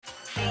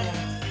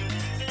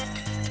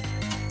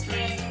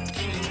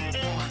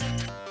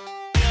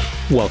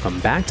Welcome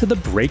back to The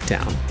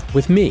Breakdown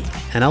with me,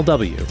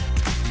 NLW.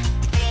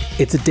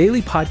 It's a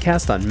daily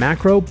podcast on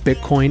macro,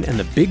 Bitcoin, and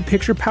the big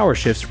picture power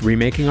shifts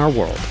remaking our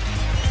world.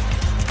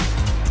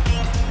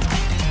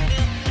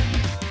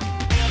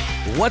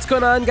 What's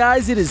going on,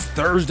 guys? It is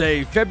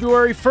Thursday,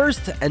 February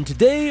 1st, and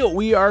today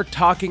we are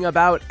talking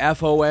about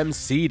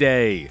FOMC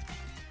Day.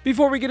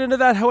 Before we get into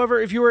that,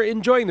 however, if you are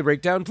enjoying The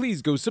Breakdown,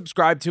 please go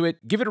subscribe to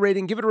it, give it a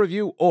rating, give it a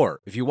review,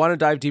 or if you want to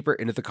dive deeper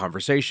into the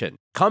conversation,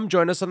 come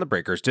join us on the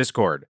Breakers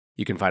Discord.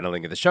 You can find a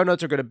link in the show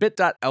notes or go to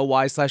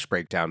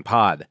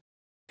bit.ly/breakdownpod.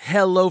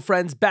 Hello,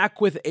 friends, back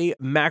with a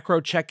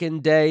macro check-in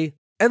day.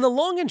 And the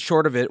long and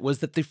short of it was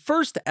that the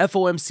first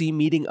FOMC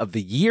meeting of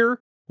the year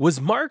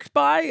was marked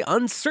by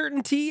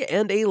uncertainty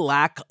and a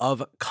lack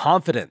of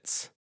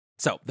confidence.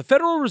 So, the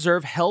Federal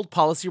Reserve held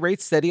policy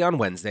rates steady on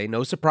Wednesday,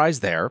 no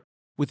surprise there,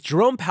 with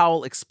Jerome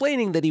Powell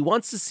explaining that he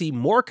wants to see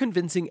more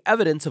convincing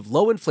evidence of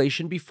low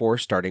inflation before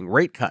starting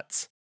rate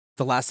cuts.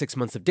 The last 6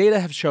 months of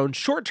data have shown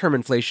short-term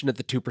inflation at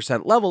the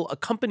 2% level,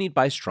 accompanied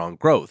by strong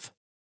growth.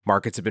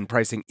 Markets have been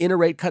pricing in a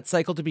rate cut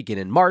cycle to begin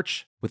in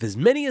March, with as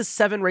many as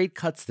 7 rate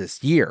cuts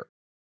this year.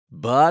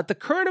 But the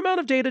current amount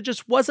of data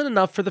just wasn't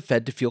enough for the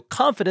Fed to feel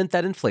confident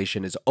that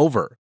inflation is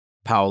over.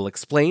 Powell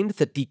explained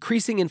that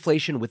decreasing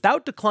inflation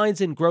without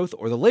declines in growth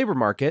or the labor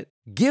market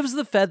gives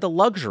the Fed the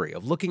luxury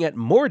of looking at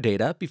more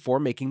data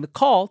before making the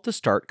call to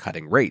start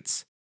cutting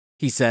rates.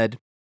 He said,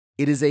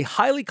 "It is a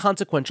highly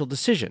consequential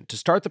decision to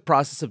start the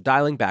process of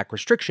dialing back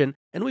restriction,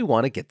 and we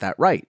want to get that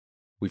right.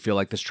 We feel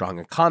like the strong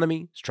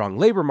economy, strong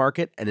labor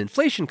market, and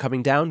inflation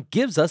coming down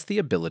gives us the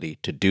ability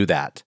to do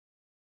that."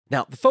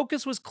 Now, the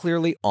focus was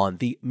clearly on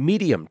the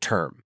medium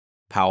term.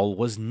 Powell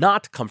was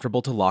not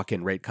comfortable to lock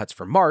in rate cuts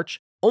for March,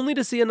 only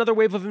to see another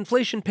wave of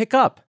inflation pick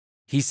up.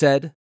 He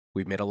said,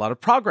 "We've made a lot of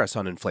progress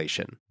on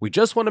inflation. We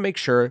just want to make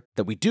sure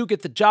that we do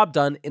get the job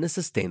done in a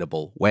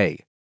sustainable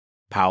way."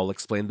 Powell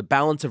explained the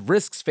balance of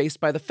risks faced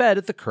by the Fed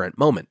at the current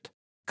moment.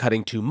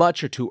 Cutting too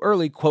much or too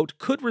early, quote,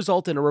 could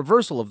result in a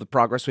reversal of the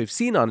progress we've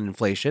seen on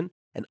inflation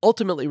and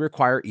ultimately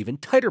require even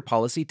tighter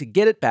policy to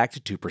get it back to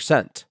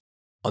 2%.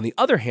 On the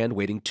other hand,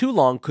 waiting too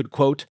long could,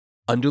 quote,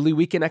 unduly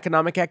weaken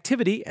economic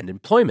activity and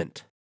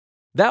employment.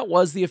 That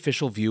was the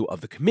official view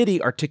of the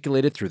committee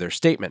articulated through their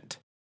statement.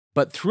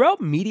 But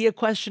throughout media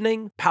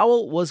questioning,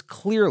 Powell was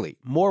clearly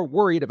more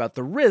worried about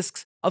the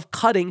risks of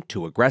cutting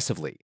too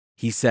aggressively.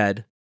 He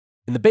said,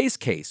 "In the base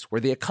case,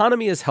 where the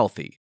economy is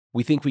healthy,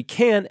 we think we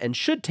can and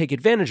should take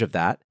advantage of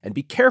that and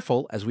be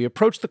careful as we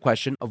approach the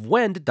question of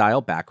when to dial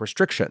back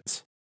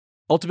restrictions."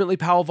 Ultimately,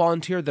 Powell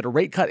volunteered that a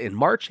rate cut in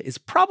March is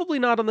probably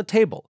not on the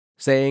table,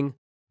 saying,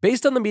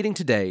 "Based on the meeting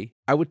today,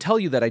 I would tell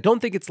you that I don't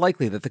think it's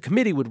likely that the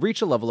committee would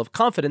reach a level of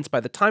confidence by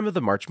the time of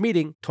the March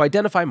meeting to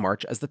identify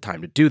March as the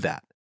time to do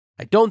that.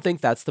 I don't think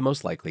that's the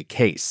most likely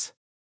case."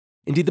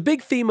 Indeed, the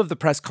big theme of the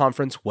press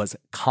conference was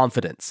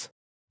confidence.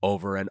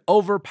 Over and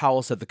over,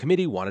 Powell said the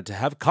committee wanted to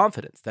have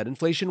confidence that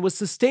inflation was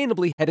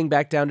sustainably heading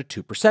back down to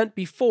 2%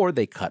 before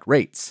they cut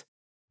rates.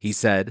 He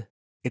said,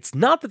 "It's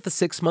not that the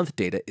 6-month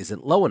data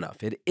isn't low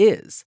enough, it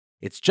is.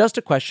 It's just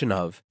a question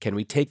of, can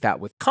we take that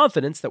with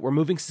confidence that we're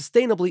moving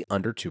sustainably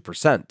under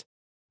 2%?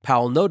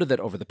 Powell noted that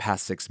over the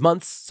past 6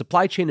 months,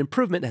 supply chain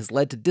improvement has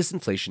led to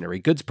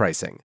disinflationary goods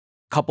pricing.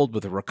 Coupled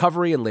with a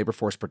recovery in labor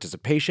force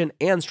participation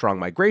and strong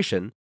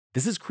migration,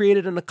 this has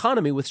created an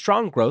economy with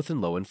strong growth and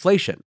low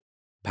inflation.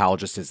 Powell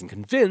just isn't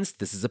convinced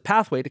this is a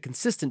pathway to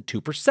consistent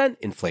 2%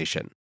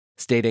 inflation,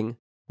 stating,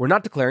 "We're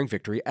not declaring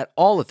victory at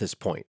all at this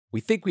point. We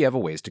think we have a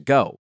ways to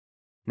go."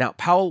 Now,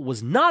 Powell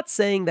was not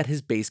saying that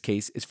his base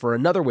case is for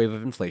another wave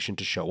of inflation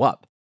to show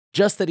up,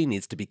 just that he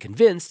needs to be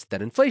convinced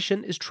that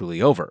inflation is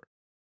truly over.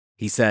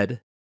 He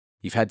said,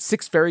 "You've had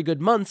 6 very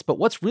good months, but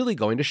what's really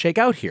going to shake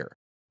out here?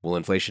 Will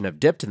inflation have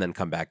dipped and then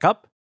come back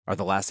up? Are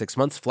the last 6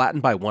 months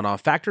flattened by one-off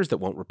factors that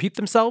won't repeat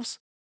themselves?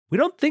 We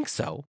don't think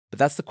so, but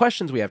that's the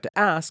questions we have to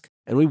ask,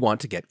 and we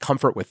want to get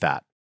comfort with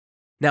that."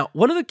 Now,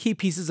 one of the key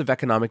pieces of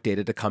economic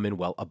data to come in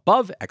well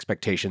above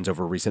expectations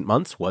over recent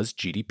months was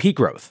GDP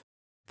growth.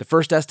 The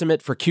first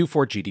estimate for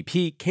Q4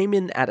 GDP came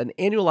in at an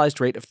annualized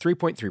rate of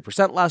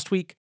 3.3% last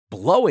week,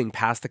 blowing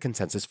past the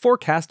consensus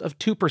forecast of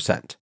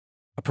 2%.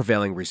 A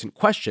prevailing recent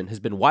question has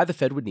been why the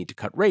Fed would need to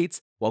cut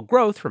rates while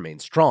growth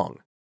remains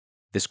strong.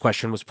 This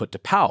question was put to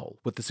Powell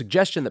with the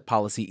suggestion that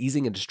policy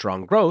easing into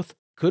strong growth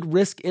could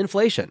risk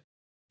inflation.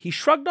 He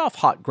shrugged off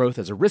hot growth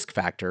as a risk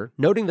factor,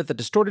 noting that the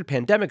distorted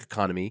pandemic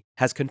economy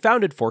has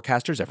confounded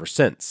forecasters ever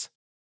since.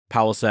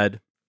 Powell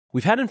said,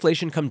 "We've had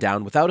inflation come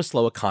down without a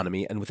slow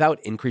economy and without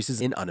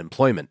increases in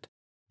unemployment.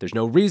 There's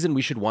no reason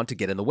we should want to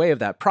get in the way of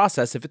that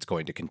process if it's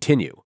going to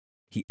continue."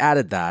 He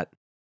added that,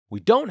 "We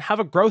don't have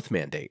a growth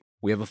mandate.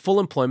 We have a full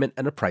employment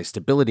and a price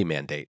stability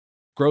mandate.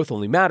 Growth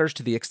only matters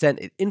to the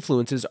extent it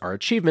influences our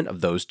achievement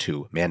of those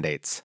two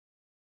mandates."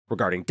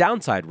 Regarding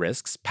downside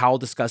risks, Powell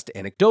discussed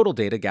anecdotal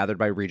data gathered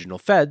by regional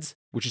feds,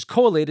 which is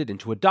collated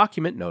into a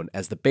document known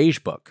as the Beige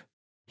Book.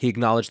 He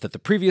acknowledged that the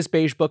previous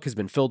Beige Book has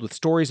been filled with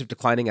stories of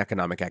declining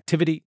economic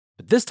activity,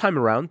 but this time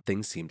around,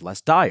 things seemed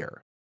less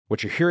dire.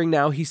 What you're hearing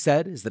now, he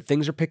said, is that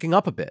things are picking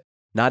up a bit.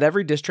 Not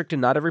every district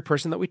and not every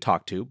person that we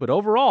talk to, but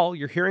overall,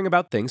 you're hearing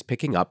about things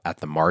picking up at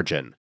the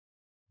margin.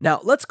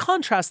 Now, let's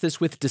contrast this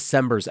with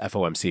December's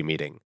FOMC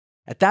meeting.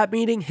 At that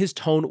meeting, his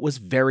tone was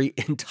very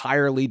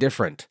entirely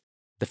different.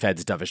 The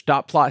Fed's dovish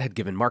dot plot had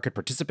given market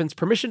participants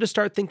permission to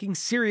start thinking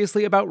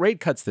seriously about rate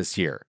cuts this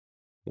year.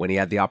 When he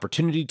had the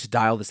opportunity to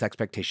dial this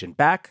expectation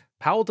back,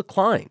 Powell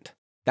declined.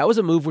 That was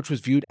a move which was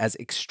viewed as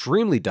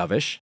extremely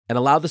dovish and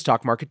allowed the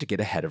stock market to get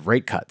ahead of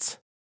rate cuts.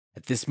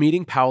 At this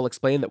meeting, Powell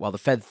explained that while the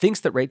Fed thinks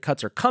that rate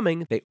cuts are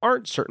coming, they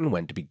aren't certain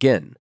when to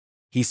begin.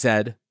 He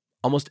said,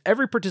 "Almost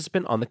every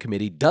participant on the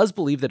committee does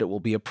believe that it will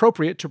be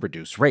appropriate to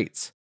reduce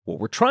rates. What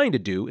we're trying to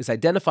do is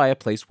identify a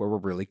place where we're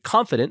really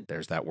confident,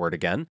 there's that word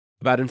again,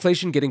 about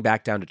inflation getting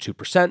back down to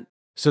 2%,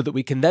 so that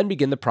we can then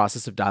begin the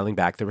process of dialing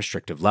back the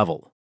restrictive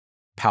level."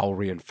 Powell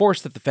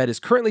reinforced that the Fed is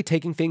currently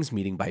taking things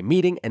meeting by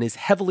meeting and is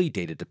heavily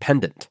data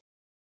dependent.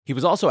 He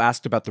was also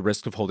asked about the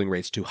risk of holding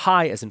rates too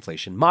high as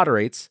inflation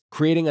moderates,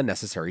 creating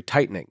unnecessary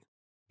tightening.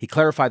 He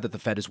clarified that the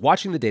Fed is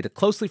watching the data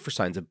closely for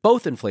signs of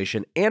both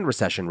inflation and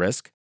recession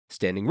risk,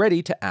 standing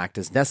ready to act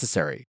as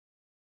necessary.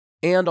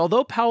 And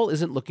although Powell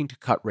isn't looking to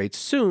cut rates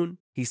soon,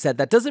 he said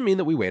that doesn't mean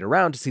that we wait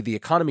around to see the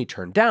economy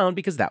turn down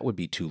because that would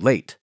be too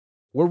late.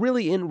 We're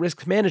really in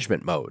risk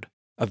management mode,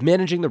 of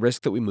managing the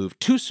risk that we move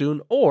too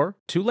soon or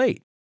too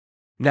late.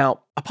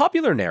 Now, a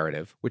popular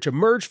narrative, which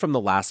emerged from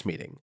the last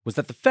meeting, was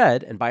that the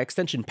Fed, and by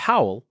extension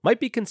Powell, might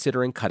be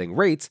considering cutting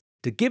rates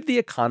to give the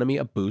economy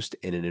a boost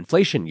in an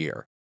inflation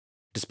year.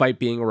 Despite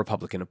being a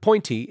Republican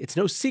appointee, it's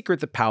no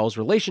secret that Powell's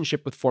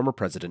relationship with former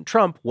President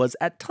Trump was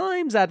at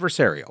times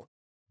adversarial.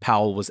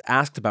 Powell was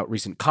asked about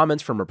recent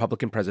comments from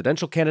Republican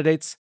presidential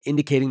candidates,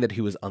 indicating that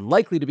he was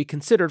unlikely to be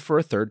considered for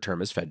a third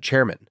term as Fed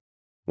chairman.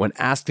 When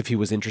asked if he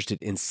was interested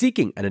in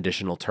seeking an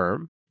additional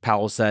term,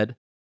 Powell said,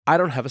 "I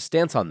don't have a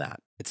stance on that.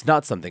 It's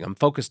not something I'm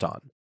focused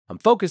on. I'm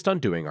focused on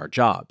doing our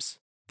jobs.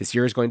 This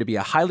year is going to be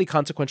a highly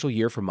consequential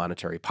year for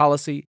monetary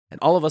policy, and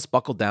all of us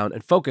buckled down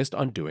and focused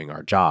on doing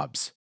our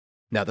jobs."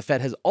 Now, the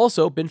Fed has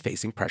also been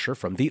facing pressure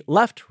from the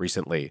left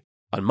recently.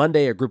 On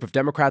Monday, a group of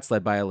Democrats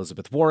led by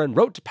Elizabeth Warren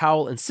wrote to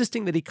Powell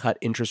insisting that he cut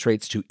interest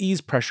rates to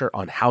ease pressure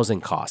on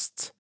housing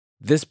costs.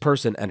 This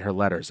person and her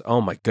letters,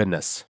 oh my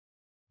goodness.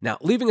 Now,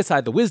 leaving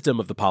aside the wisdom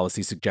of the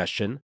policy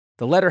suggestion,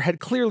 the letter had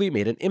clearly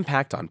made an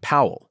impact on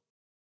Powell.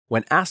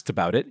 When asked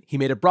about it, he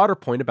made a broader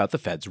point about the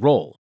Fed's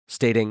role,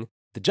 stating,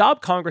 "The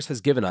job Congress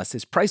has given us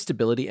is price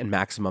stability and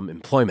maximum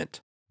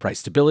employment. Price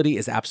stability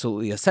is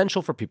absolutely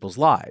essential for people's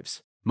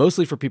lives,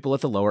 mostly for people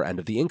at the lower end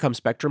of the income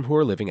spectrum who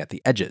are living at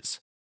the edges.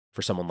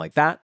 For someone like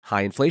that,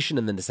 high inflation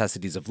and the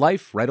necessities of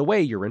life, right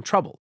away you're in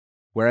trouble.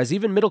 Whereas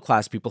even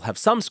middle-class people have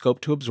some scope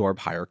to absorb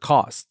higher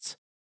costs.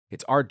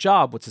 It's our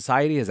job, what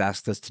society has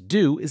asked us to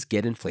do is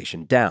get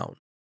inflation down.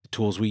 The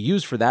tools we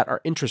use for that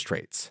are interest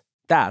rates.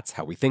 That's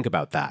how we think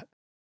about that."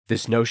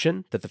 This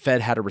notion that the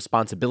Fed had a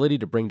responsibility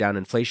to bring down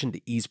inflation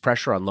to ease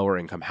pressure on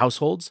lower-income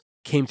households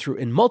came through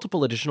in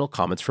multiple additional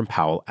comments from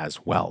Powell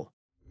as well.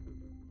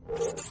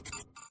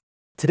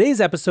 Today's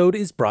episode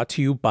is brought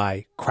to you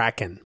by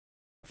Kraken.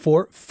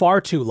 For far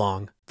too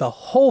long, the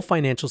whole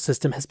financial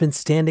system has been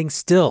standing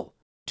still,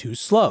 too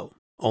slow,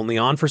 only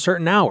on for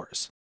certain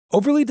hours,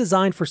 overly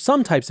designed for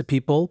some types of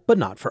people, but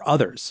not for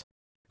others.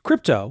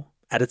 Crypto,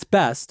 at its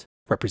best,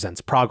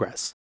 represents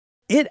progress.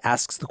 It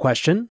asks the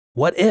question,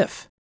 what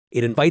if?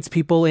 It invites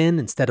people in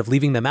instead of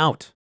leaving them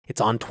out.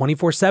 It's on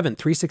 24/7,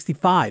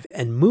 365,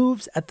 and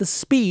moves at the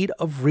speed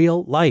of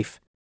real life.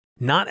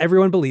 Not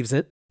everyone believes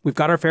it. We've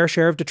got our fair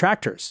share of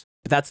detractors,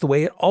 but that's the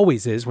way it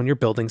always is when you're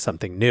building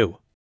something new.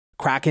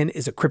 Kraken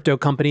is a crypto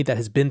company that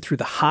has been through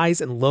the highs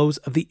and lows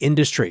of the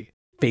industry,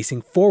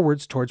 facing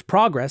forwards towards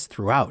progress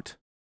throughout.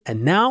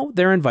 And now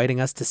they're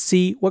inviting us to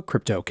see what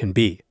crypto can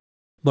be.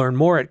 Learn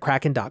more at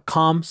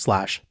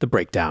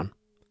kraken.com/thebreakdown.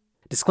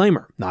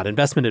 Disclaimer, not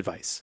investment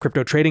advice.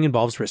 Crypto trading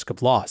involves risk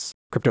of loss.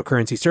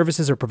 Cryptocurrency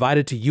services are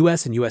provided to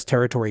U.S. and U.S.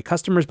 territory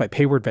customers by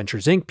Payward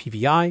Ventures Inc.,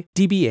 PVI,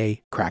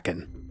 DBA,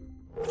 Kraken.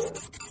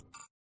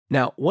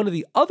 Now, one of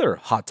the other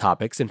hot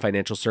topics in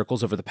financial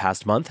circles over the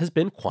past month has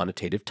been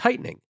quantitative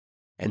tightening,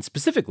 and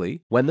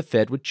specifically when the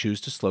Fed would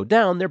choose to slow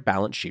down their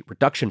balance sheet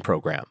reduction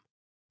program.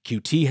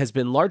 QT has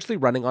been largely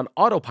running on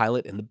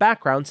autopilot in the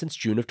background since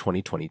June of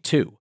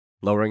 2022,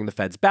 lowering the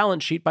Fed's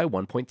balance sheet by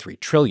 $1.3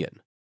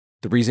 trillion.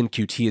 The reason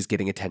QT is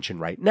getting attention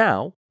right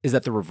now is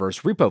that the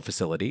reverse repo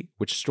facility,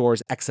 which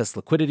stores excess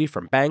liquidity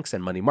from banks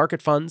and money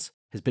market funds,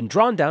 has been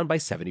drawn down by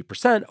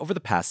 70% over the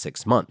past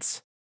 6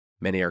 months.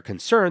 Many are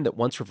concerned that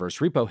once reverse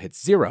repo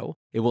hits zero,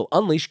 it will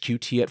unleash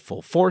QT at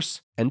full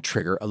force and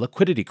trigger a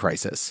liquidity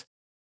crisis.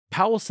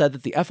 Powell said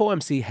that the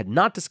FOMC had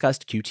not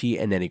discussed QT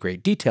in any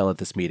great detail at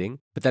this meeting,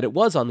 but that it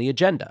was on the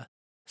agenda,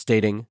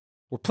 stating,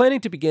 "We're planning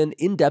to begin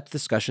in-depth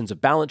discussions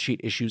of balance sheet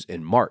issues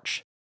in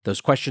March. Those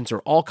questions are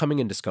all coming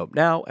into scope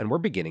now, and we're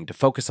beginning to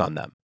focus on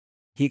them."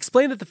 He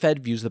explained that the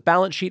Fed views the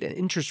balance sheet and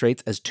interest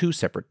rates as two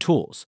separate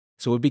tools,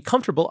 so it would be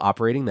comfortable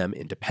operating them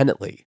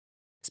independently.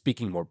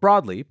 Speaking more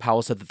broadly,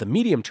 Powell said that the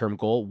medium-term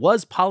goal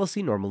was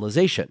policy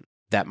normalization.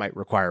 That might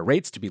require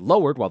rates to be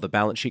lowered while the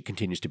balance sheet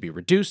continues to be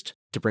reduced,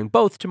 to bring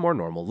both to more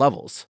normal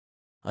levels.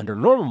 Under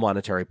normal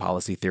monetary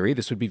policy theory,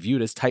 this would be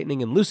viewed as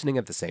tightening and loosening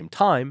at the same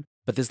time,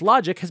 but this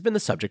logic has been the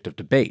subject of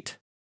debate.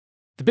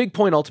 The big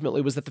point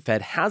ultimately was that the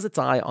Fed has its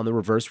eye on the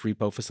reverse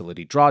repo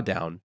facility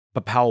drawdown,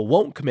 but Powell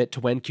won't commit to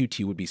when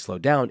QT would be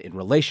slowed down in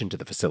relation to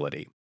the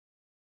facility.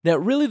 Now,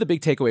 really the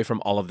big takeaway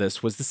from all of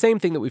this was the same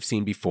thing that we've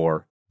seen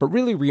before, but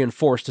really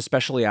reinforced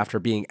especially after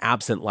being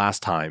absent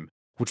last time,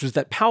 which was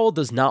that Powell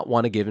does not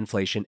want to give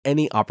inflation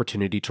any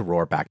opportunity to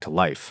roar back to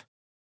life.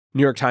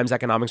 New York Times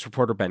economics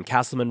reporter Ben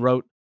Castleman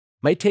wrote,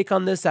 "My take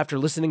on this after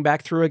listening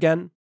back through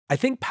again? I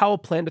think Powell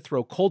planned to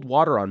throw cold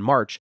water on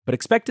March, but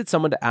expected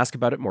someone to ask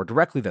about it more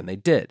directly than they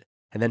did,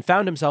 and then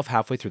found himself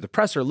halfway through the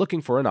presser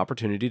looking for an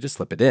opportunity to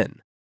slip it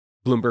in."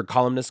 Bloomberg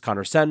columnist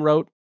Connor Sen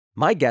wrote,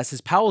 "My guess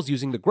is Powell's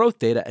using the growth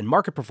data and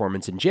market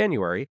performance in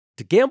January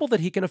to gamble that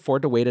he can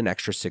afford to wait an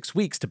extra 6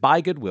 weeks to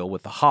buy goodwill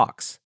with the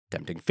hawks,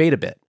 tempting fate a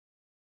bit."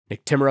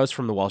 Nick Timrose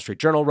from the Wall Street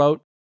Journal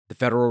wrote, "The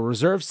Federal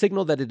Reserve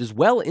signaled that it is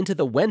well into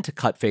the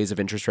when-to-cut phase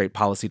of interest rate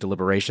policy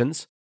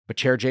deliberations, but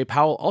Chair Jay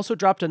Powell also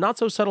dropped a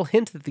not-so-subtle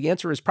hint that the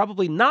answer is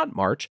probably not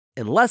March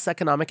unless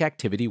economic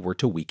activity were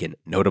to weaken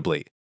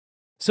notably."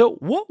 So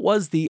what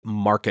was the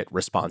market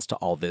response to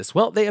all this?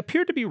 Well, they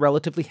appeared to be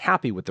relatively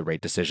happy with the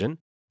rate decision,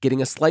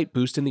 getting a slight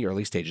boost in the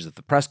early stages of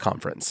the press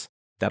conference.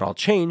 That all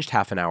changed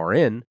half an hour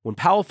in, when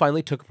Powell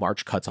finally took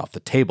March cuts off the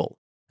table.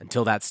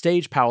 Until that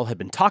stage, Powell had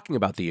been talking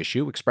about the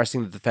issue,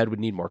 expressing that the Fed would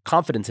need more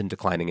confidence in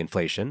declining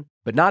inflation,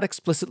 but not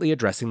explicitly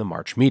addressing the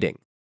March meeting.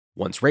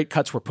 Once rate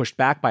cuts were pushed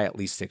back by at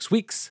least 6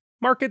 weeks,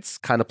 markets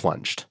kind of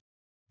plunged.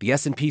 The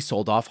S&P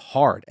sold off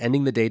hard,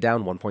 ending the day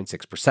down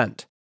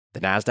 1.6%. The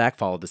Nasdaq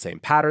followed the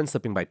same pattern,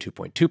 slipping by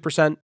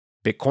 2.2%.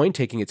 Bitcoin,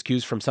 taking its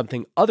cues from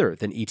something other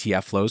than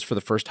ETF flows for the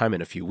first time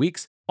in a few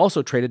weeks,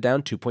 also traded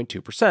down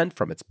 2.2%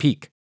 from its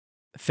peak.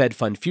 Fed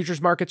fund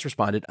futures markets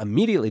responded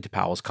immediately to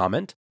Powell's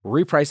comment,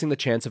 repricing the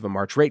chance of a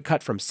March rate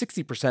cut from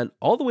 60%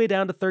 all the way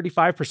down to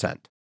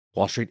 35%.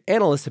 Wall Street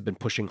analysts have been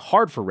pushing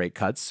hard for rate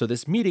cuts, so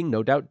this meeting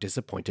no doubt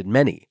disappointed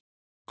many.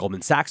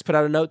 Goldman Sachs put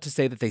out a note to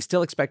say that they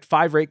still expect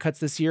 5 rate cuts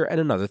this year and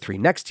another 3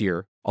 next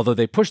year, although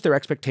they pushed their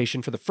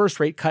expectation for the first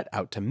rate cut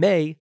out to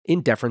May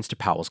in deference to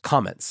Powell's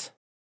comments.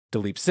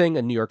 Dalip Singh,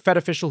 a New York Fed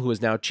official who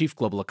is now chief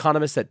global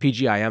economist at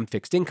PGIM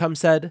Fixed Income,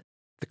 said,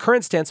 "The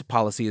current stance of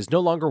policy is no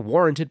longer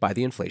warranted by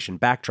the inflation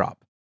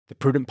backdrop. The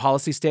prudent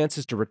policy stance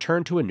is to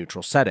return to a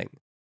neutral setting.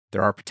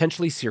 There are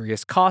potentially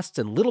serious costs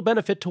and little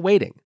benefit to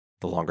waiting.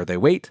 The longer they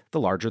wait, the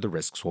larger the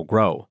risks will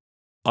grow."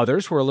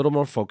 Others were a little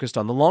more focused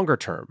on the longer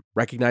term,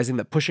 recognizing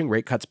that pushing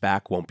rate cuts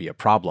back won't be a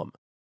problem.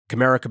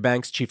 Comerica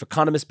Bank's chief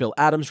economist Bill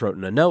Adams wrote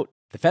in a note,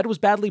 "The Fed was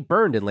badly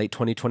burned in late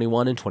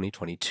 2021 and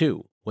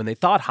 2022, when they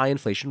thought high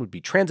inflation would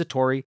be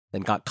transitory,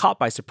 then got caught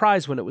by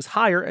surprise when it was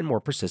higher and more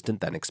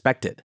persistent than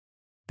expected.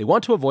 They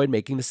want to avoid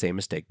making the same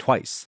mistake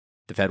twice.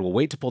 The Fed will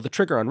wait to pull the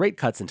trigger on rate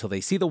cuts until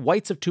they see the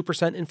whites of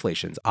 2%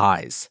 inflation's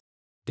eyes."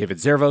 David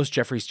Zervos,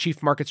 Jefferies'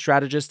 chief market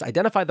strategist,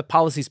 identified the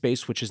policy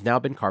space which has now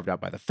been carved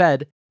out by the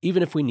Fed,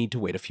 even if we need to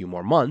wait a few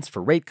more months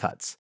for rate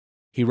cuts.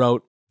 He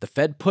wrote, "The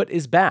Fed put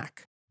is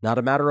back. Not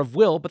a matter of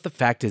will, but the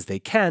fact is they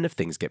can if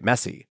things get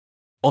messy.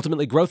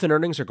 Ultimately, growth and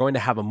earnings are going to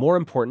have a more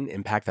important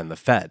impact than the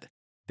Fed.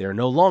 They are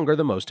no longer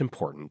the most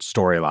important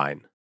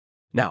storyline."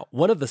 Now,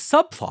 one of the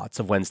subplots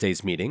of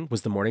Wednesday's meeting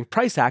was the morning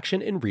price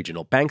action in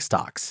regional bank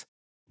stocks.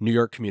 New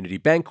York Community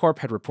Bancorp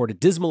had reported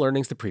dismal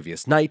earnings the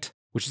previous night,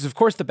 which is of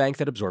course the bank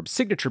that absorbed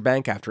Signature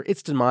Bank after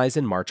its demise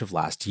in March of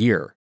last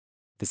year.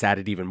 This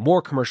added even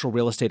more commercial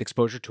real estate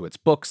exposure to its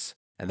books,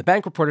 and the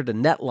bank reported a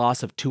net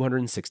loss of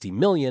 $260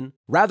 million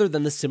rather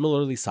than the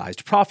similarly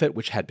sized profit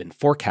which had been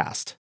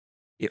forecast.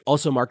 It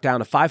also marked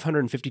down a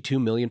 $552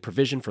 million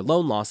provision for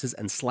loan losses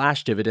and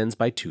slashed dividends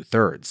by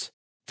 2/3.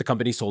 The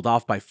company sold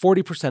off by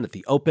 40% at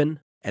the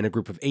open, and a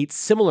group of 8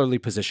 similarly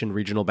positioned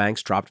regional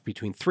banks dropped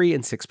between 3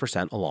 and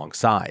 6%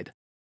 alongside.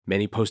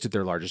 Many posted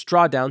their largest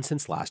drawdown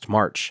since last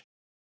March.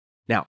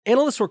 Now,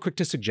 analysts were quick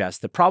to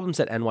suggest that problems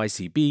at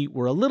NYCB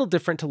were a little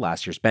different to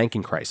last year's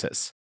banking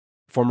crisis.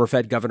 Former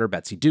Fed Governor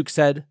Betsy Duke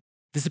said,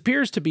 "This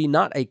appears to be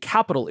not a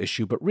capital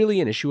issue, but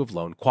really an issue of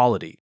loan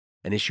quality.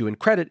 An issue in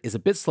credit is a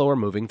bit slower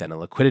moving than a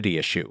liquidity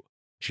issue."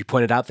 She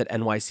pointed out that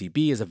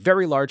NYCB is a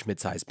very large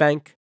mid-sized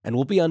bank and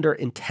will be under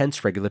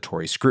intense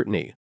regulatory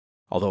scrutiny.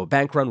 Although a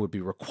bank run would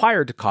be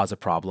required to cause a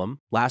problem,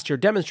 last year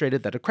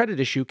demonstrated that a credit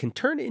issue can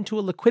turn into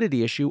a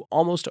liquidity issue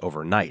almost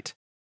overnight.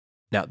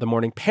 Now, the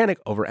morning panic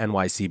over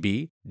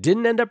NYCB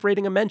didn't end up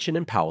rating a mention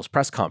in Powell's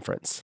press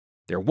conference.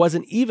 There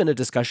wasn't even a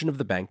discussion of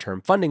the Bank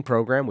Term Funding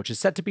Program, which is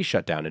set to be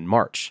shut down in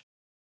March.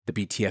 The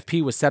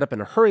BTFP was set up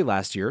in a hurry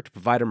last year to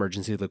provide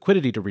emergency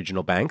liquidity to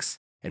regional banks,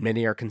 and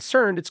many are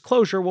concerned its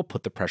closure will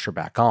put the pressure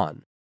back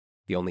on.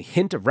 The only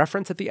hint of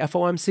reference at the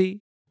FOMC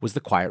was the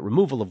quiet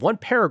removal of one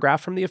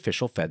paragraph from the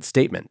official Fed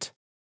statement.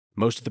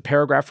 Most of the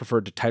paragraph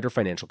referred to tighter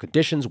financial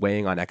conditions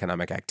weighing on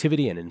economic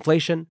activity and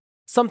inflation,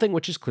 something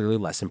which is clearly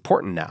less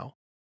important now.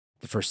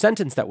 The first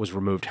sentence that was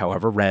removed,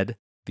 however, read,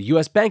 "The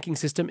U.S. banking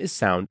system is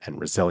sound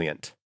and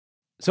resilient."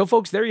 So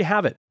folks, there you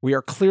have it. We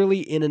are clearly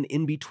in an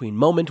in-between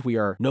moment. We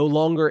are no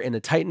longer in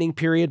a tightening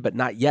period, but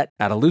not yet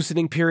at a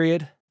loosening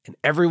period. and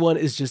everyone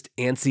is just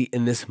antsy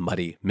in this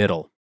muddy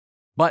middle.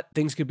 But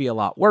things could be a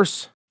lot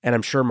worse, and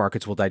I'm sure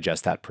markets will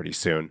digest that pretty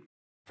soon.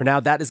 For now,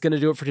 that is going to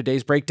do it for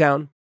today's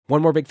breakdown.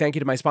 One more big thank you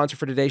to my sponsor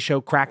for today's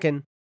show,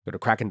 Kraken. Go to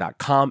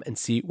kraken.com and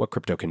see what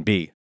crypto can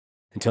be.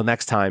 Until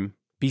next time,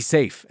 be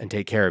safe and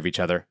take care of each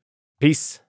other. Peace.